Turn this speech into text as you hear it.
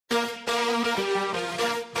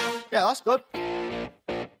that's good.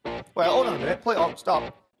 Wait, hold on a minute. Play it up. Stop.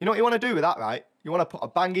 You know what you want to do with that, right? You want to put a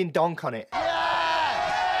banging donk on it.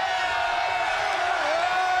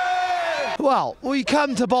 Well, we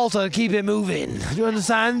come to Balter to keep it moving. Do you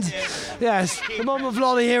understand? Yes, the mum of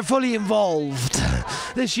Lolly here fully involved.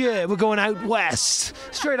 This year we're going out west,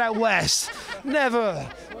 straight out west. Never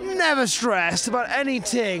stressed about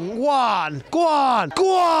anything. Go on.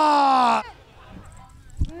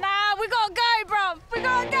 Nah, we gotta go, bro. We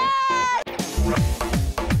gotta go.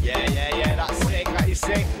 Yeah, that's sick. That is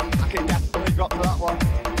sick. I can definitely drop to that one.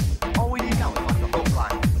 All we need now is like a hook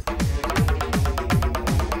line.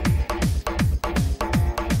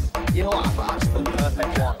 You know what? That's the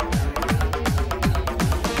perfect one.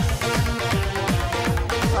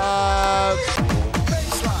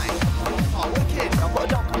 Baseline. Oh, wicked. I'll put a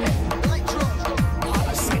donk on it. Electro. Oh,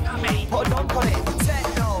 that's sick, that, mate. Put a donk on it.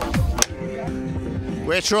 Techno.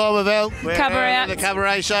 We're Traumaville. We're Cabaret here at the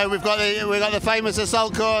cabaret show. We've got the famous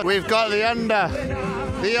assault court. We've got the under,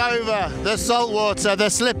 the over, the saltwater, the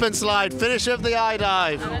slip and slide, finish of the eye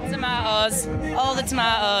dive. And the tomatoes. All the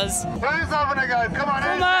tomatoes. Who's having a go? Come on,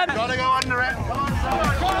 Come on. Gotta go under it. Come on,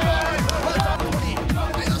 come on.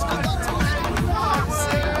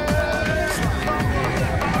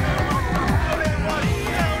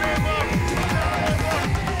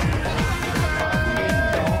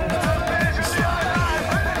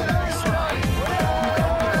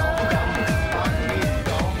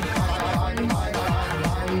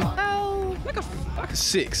 A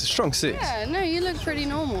 6, a strong 6. Yeah, no, you look pretty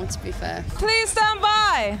normal, to be fair. Please stand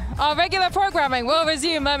by. Our regular programming will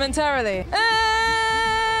resume momentarily.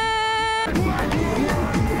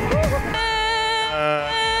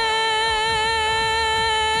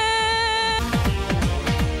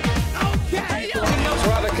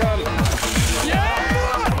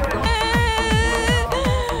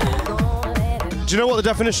 Do you know what the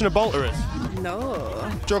definition of Balter is? No.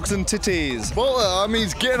 Drugs and titties. Balter, that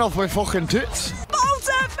means getting off my fucking tits.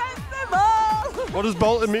 Balter Festival! What does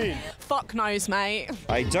Balter mean? Fuck knows, mate.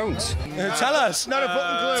 I don't. Tell us. Not a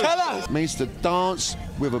fucking clue. Tell us. Means to dance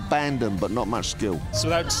with abandon but not much skill. So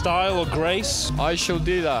without style or grace, I shall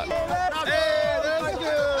do that.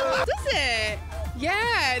 Does it?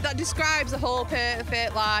 Yeah, that describes the whole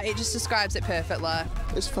perfect, like, it just describes it perfectly.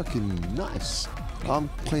 It's fucking nice. I'm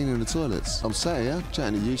cleaning the toilets. I'm sat here,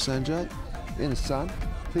 chatting to you, Sanjay, in the sun,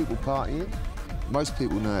 people partying. Most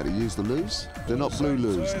people know how to use the loos. They're not blue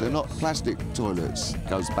loos, they're not plastic toilets.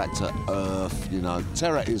 Goes back to Earth, you know,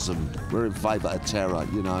 terrorism. We're in favour of terror,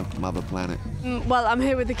 you know, Mother Planet. Well, I'm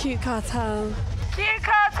here with the Cute Cartel. Cute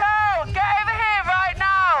Cartel, get over here right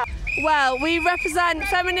now! Well, we represent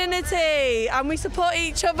femininity and we support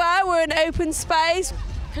each other. We're an open space.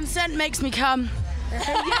 Consent makes me come.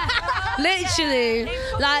 Literally,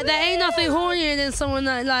 like there ain't nothing hornier than someone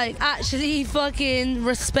that like actually fucking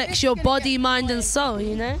respects your body, mind and soul,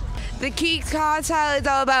 you know? The Cute Cartel is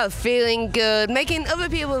all about feeling good, making other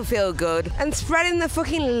people feel good, and spreading the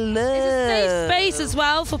fucking love. It's a safe space as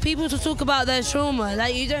well for people to talk about their trauma.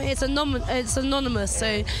 Like you don't, it's anonymous,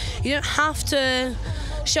 so you don't have to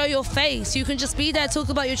show your face. You can just be there, talk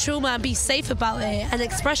about your trauma and be safe about it and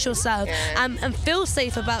express yourself and feel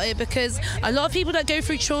safe about it, because a lot of people that go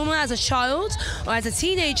through trauma as a child or as a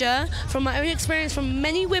teenager, from my own experience from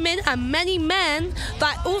many women and many men,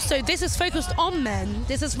 that also this is focused on men.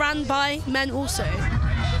 This is ran by men also.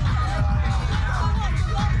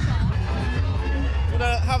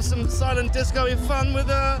 Gonna have some silent disco fun with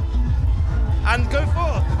her and go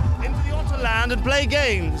forth into the Otterland and play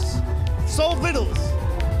games, solve riddles,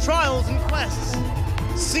 trials and quests.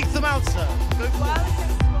 Seek them out, sir. Go forth.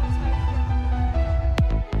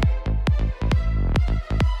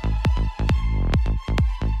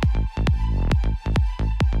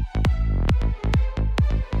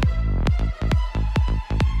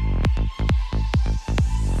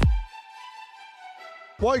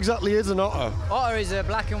 What exactly is an otter? Otter is a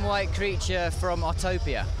black and white creature from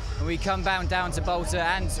Autopia. And we come bound down to Balter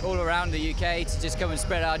and all around the UK to just come and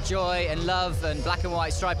spread our joy and love and black and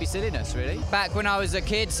white stripy silliness, really. Back when I was a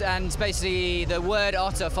kid, and basically the word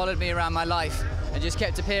otter followed me around my life and just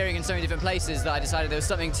kept appearing in so many different places that I decided there was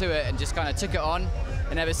something to it and just kind of took it on.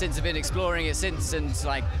 And ever since I've been exploring it since, and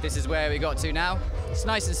like this is where we got to now. It's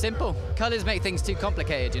nice and simple. Colours make things too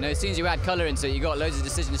complicated, you know. As soon as you add colour into it, you've got loads of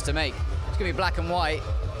decisions to make. It's gonna be black and white.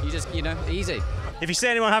 You just, you know, easy. If you see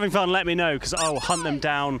anyone having fun, let me know, because I'll hunt them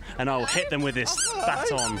down and I'll hit them with this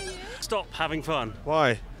baton. Stop having fun.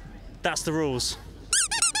 Why? That's the rules.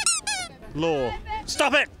 Law.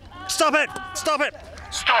 Stop it! Stop it! Stop it!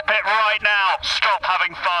 Stop it right now! Stop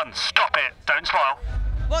having fun! Stop it! Don't spoil.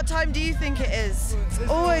 What time do you think it is? It's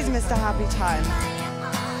always Mr. Happy Time.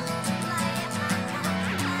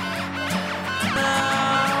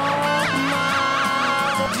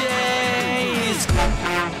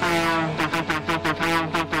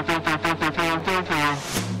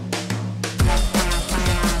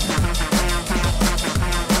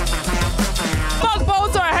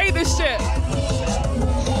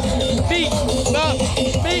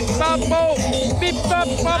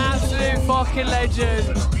 Absolute fucking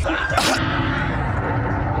legend.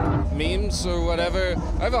 Memes or whatever,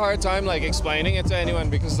 I have a hard time like explaining it to anyone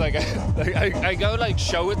because like I go like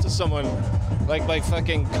show it to someone, like my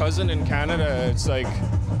fucking cousin in Canada. It's like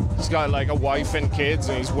he's got like a wife and kids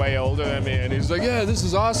and he's way older than me and he's like, yeah, this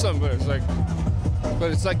is awesome, but it's like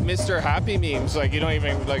Mr. Happy memes, like you don't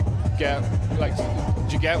even like get like,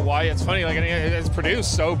 do you get why it's funny? Like it's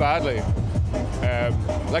produced so badly.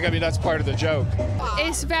 Like I mean that's part of the joke.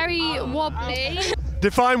 It's very wobbly.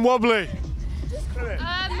 Define wobbly.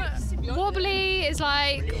 Wobbly is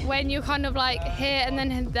like when you're kind of like here and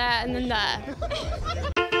then there and then there.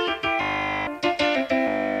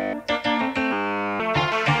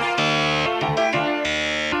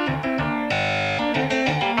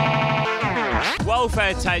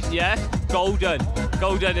 Welfare tent, yeah? Golden.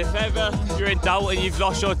 Golden. If ever you're in doubt and you've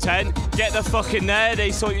lost your tent, get the fuck in there.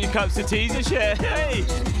 They sort your cups of teas and shit. Hey!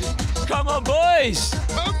 Come on, boys!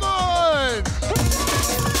 Come on!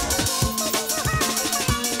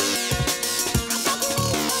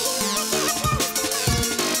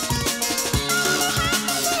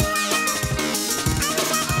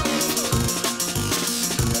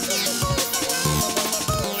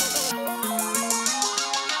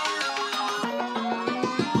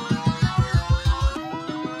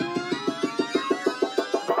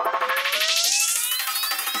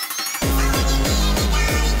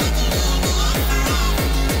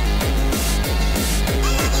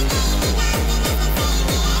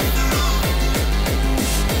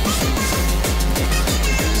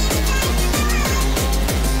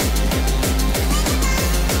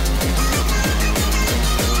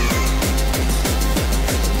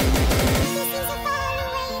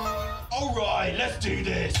 Do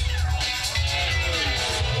this.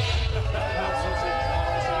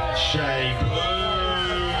 Shame.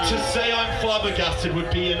 To say I'm flabbergasted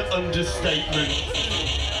would be an understatement.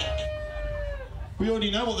 We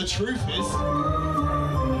already know what the truth is.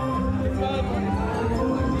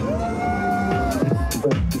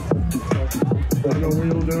 The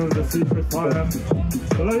wielder of the secret fire,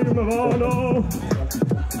 flame of honor.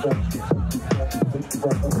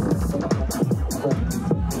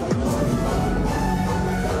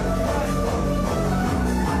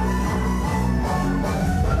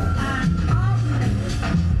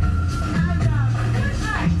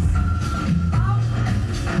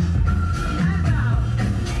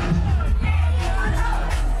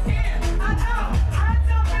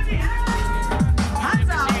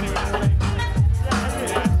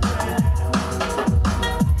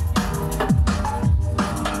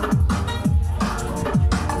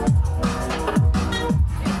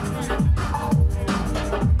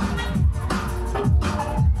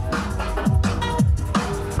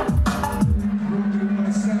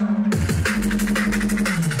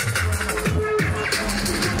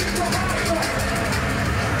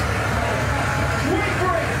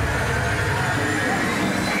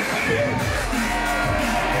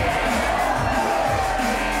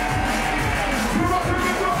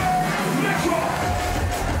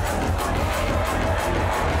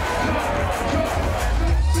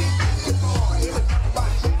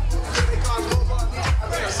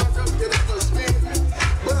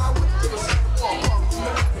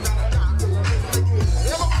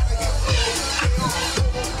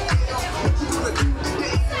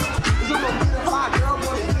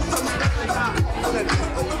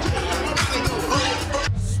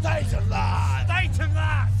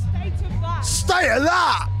 State of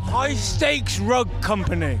that! High stakes rug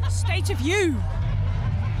company. State of you.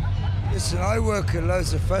 Listen, I work at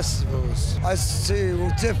loads of festivals. I see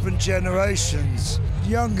all different generations,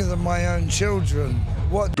 younger than my own children.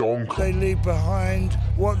 What they leave behind,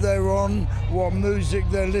 what they're on, what music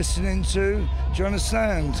they're listening to. Do you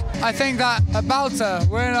understand? I think that at Balter,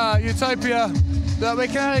 we're in a utopia that we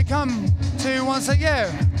can only come to once a year.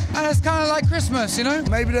 And it's kind of like Christmas, you know?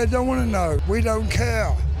 Maybe they don't want to know. We don't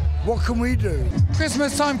care. What can we do?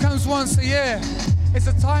 Christmas time comes once a year. It's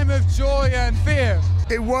a time of joy and fear.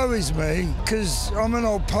 It worries me, because I'm an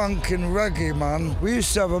old punk and reggae man. We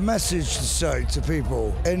used to have a message to say to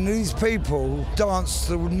people, and these people dance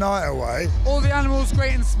the night away. All the animals,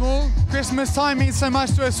 great and small. Christmas time means so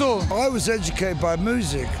much to us all. I was educated by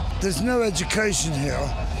music. There's no education here.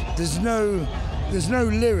 There's no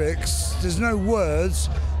lyrics. There's no words.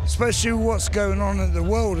 Especially what's going on in the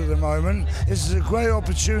world at the moment. This is a great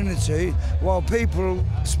opportunity while people,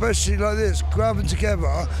 especially like this, grabbing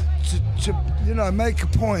together to you know, make a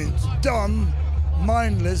point. Dumb,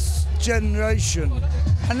 mindless generation.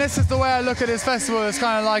 And this is the way I look at this festival. It's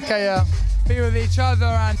kind of like a be with each other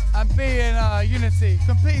and be in unity,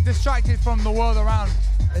 completely distracted from the world around.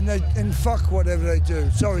 and fuck whatever they do.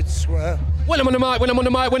 Sorry to swear. When I'm on the mic, when I'm on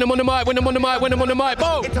the mic, when I'm on the mic, when I'm on the mic, when I'm on the mic,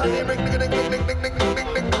 boom!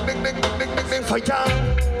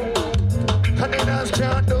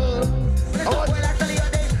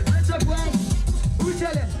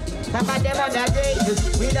 Some of them on the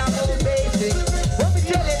days without no basic. What we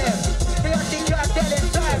telling them? They don't think you're telling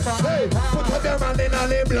cypher. Hey, put up your man in on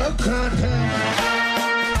the blood content.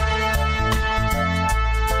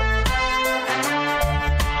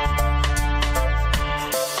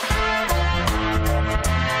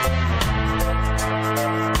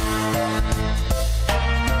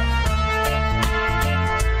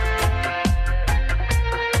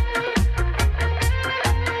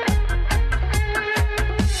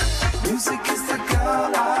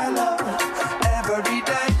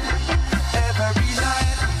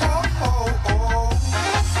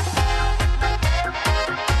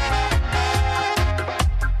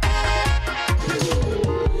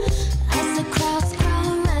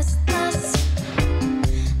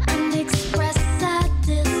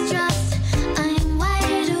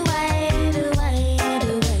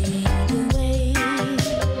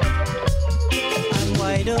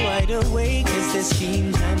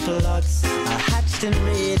 Schemes and plots are hatched and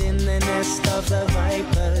reared in the nest of the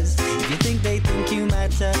vipers. If you think they think you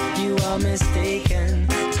matter, you are mistaken.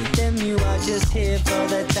 To them you are just here for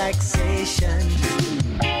the taxation.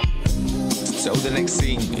 Tell the next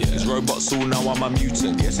scene, cause robots all know I'm a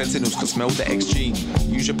mutant. Yeah, sentinels can smell the X gene.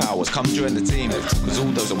 Use your powers, come join the team. Cause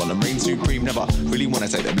all those that wanna reign supreme never really wanna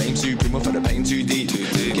take the blame supreme or for the pain too deep.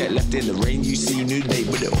 Get left in the rain, you see new day,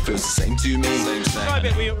 but it all feels the same to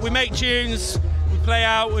me. We make tunes, we play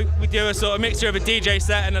out, we do a sort of mixture of a DJ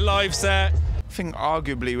set and a live set. I think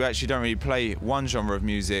arguably we actually don't really play one genre of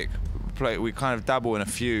music. We kind of dabble in a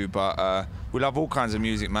few, but we love all kinds of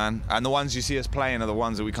music, man. And the ones you see us playing are the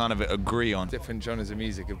ones that we kind of agree on. Different genres of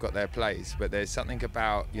music have got their place, but there's something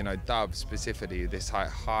about, you know, dub specifically, this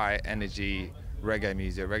high energy reggae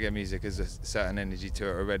music. Reggae music has a certain energy to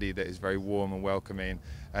it already that is very warm and welcoming.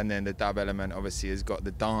 And then the dub element obviously has got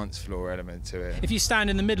the dance floor element to it. If you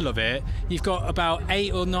stand in the middle of it, you've got about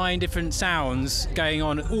 8 or 9 different sounds going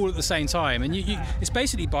on all at the same time. And it's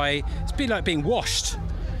basically it's been like being washed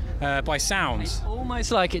by sounds. It's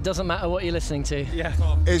almost like it doesn't matter what you're listening to. Yeah.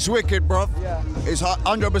 It's wicked, bruv. Yeah. It's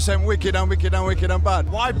 100% wicked and wicked and wicked and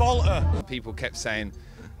bad. Why Balter? People kept saying,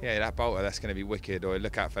 yeah, that Balter, that's going to be wicked, or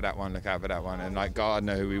look out for that one, look out for that one. And like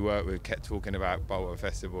Gardner, who we work with, kept talking about Balter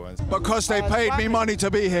Festival. And because they paid me money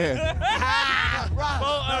to be here.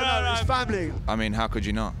 It's family. I mean, how could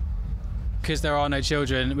you not? Because there are no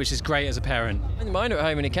children, which is great as a parent. Mine are at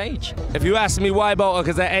home in a cage. If you ask me why Balter,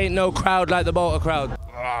 because there ain't no crowd like the Balter crowd.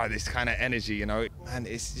 This kind of energy, you know, and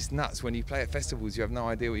it's just nuts. When you play at festivals, you have no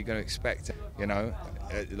idea what you're going to expect, you know.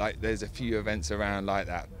 Like there's a few events around like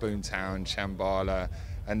that, Boomtown, Shambhala,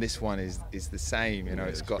 and this one is the same, you know.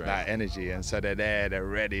 It's got that energy, and so they're there, they're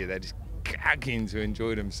ready, they're just gagging to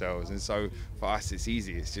enjoy themselves. And so for us it's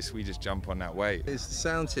easy, it's just we just jump on that wave. It's the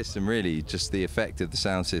sound system, really, just the effect of the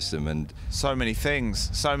sound system, and so many things,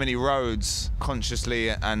 so many roads, consciously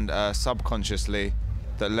and subconsciously,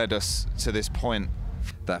 that led us to this point.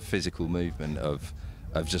 That physical movement of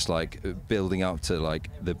just like building up to like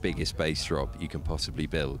the biggest bass drop you can possibly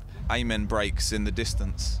build. Amen breaks in the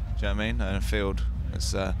distance, do you know what I mean? In a field,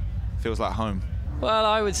 it's feels like home. Well,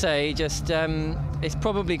 I would say just it's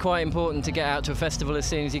probably quite important to get out to a festival as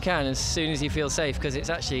soon as you can, as soon as you feel safe, because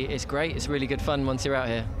it's great, it's really good fun once you're out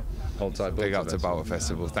here. Hold tight, big up to Balter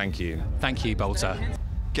Festival, thank you. Thank you, Balter.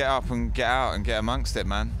 Get up and get out and get amongst it,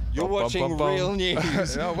 man. You're watching real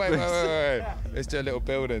news. No, wait. Let's do a little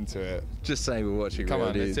build into it. Just saying we're watching real news.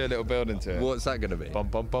 Come on, let's do a little build into it. What's that going to be?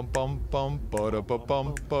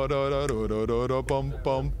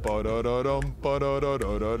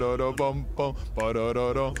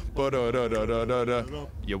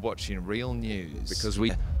 You're watching real news. Because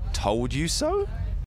we told you so?